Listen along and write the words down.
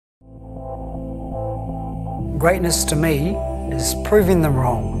Greatness to me is proving them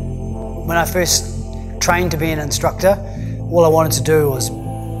wrong. When I first trained to be an instructor, all I wanted to do was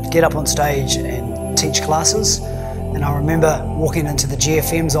get up on stage and teach classes. And I remember walking into the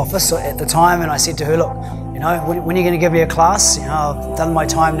GFM's office at the time, and I said to her, look, when are you going to give me a class? I've done my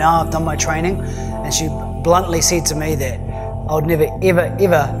time now, I've done my training. And she bluntly said to me that I would never, ever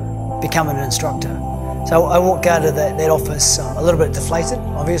become an instructor. So I walked out of that office a little bit deflated,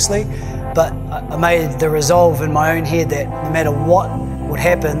 obviously, but I made the resolve in my own head that no matter what would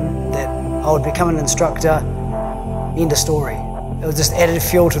happen, that I would become an instructor, end of story. It was just added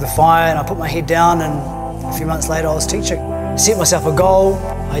fuel to the fire, and I put my head down, and a few months later I was teaching. I set myself a goal,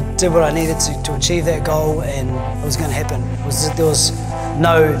 I did what I needed to achieve that goal, and it was going to happen. There was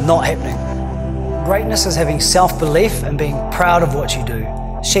no not happening. Greatness is having self-belief and being proud of what you do.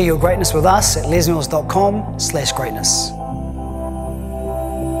 Share your greatness with us at lesmills.com/greatness.